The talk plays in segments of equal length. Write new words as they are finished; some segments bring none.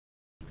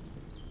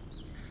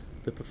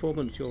The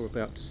performance you're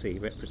about to see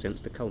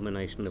represents the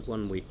culmination of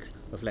 1 week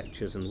of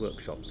lectures and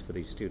workshops for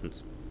these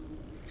students.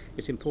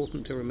 It's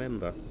important to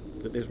remember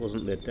that this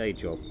wasn't their day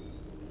job.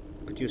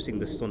 Producing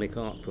the sonic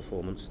art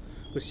performance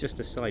was just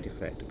a side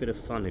effect, a bit of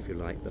fun if you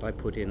like, that I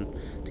put in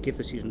to give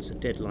the students a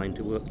deadline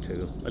to work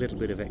to, a little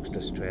bit of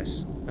extra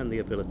stress, and the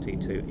ability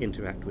to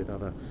interact with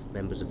other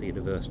members of the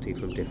university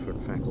from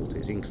different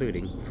faculties,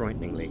 including,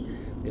 frighteningly,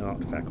 the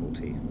art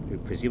faculty, who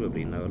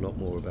presumably know a lot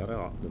more about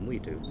art than we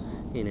do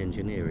in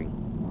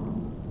engineering.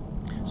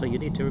 So you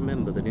need to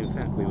remember that in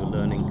fact we were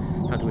learning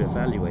how to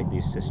evaluate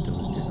these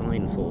systems,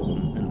 design for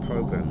them, and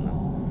program them.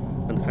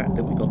 And the fact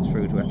that we got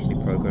through to actually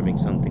programming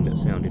something that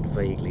sounded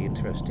vaguely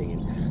interesting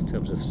in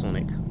terms of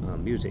sonic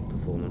music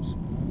performance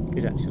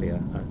is actually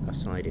a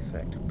side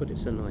effect, but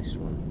it's a nice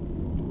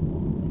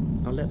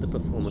one. I'll let the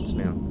performance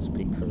now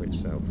speak for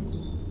itself.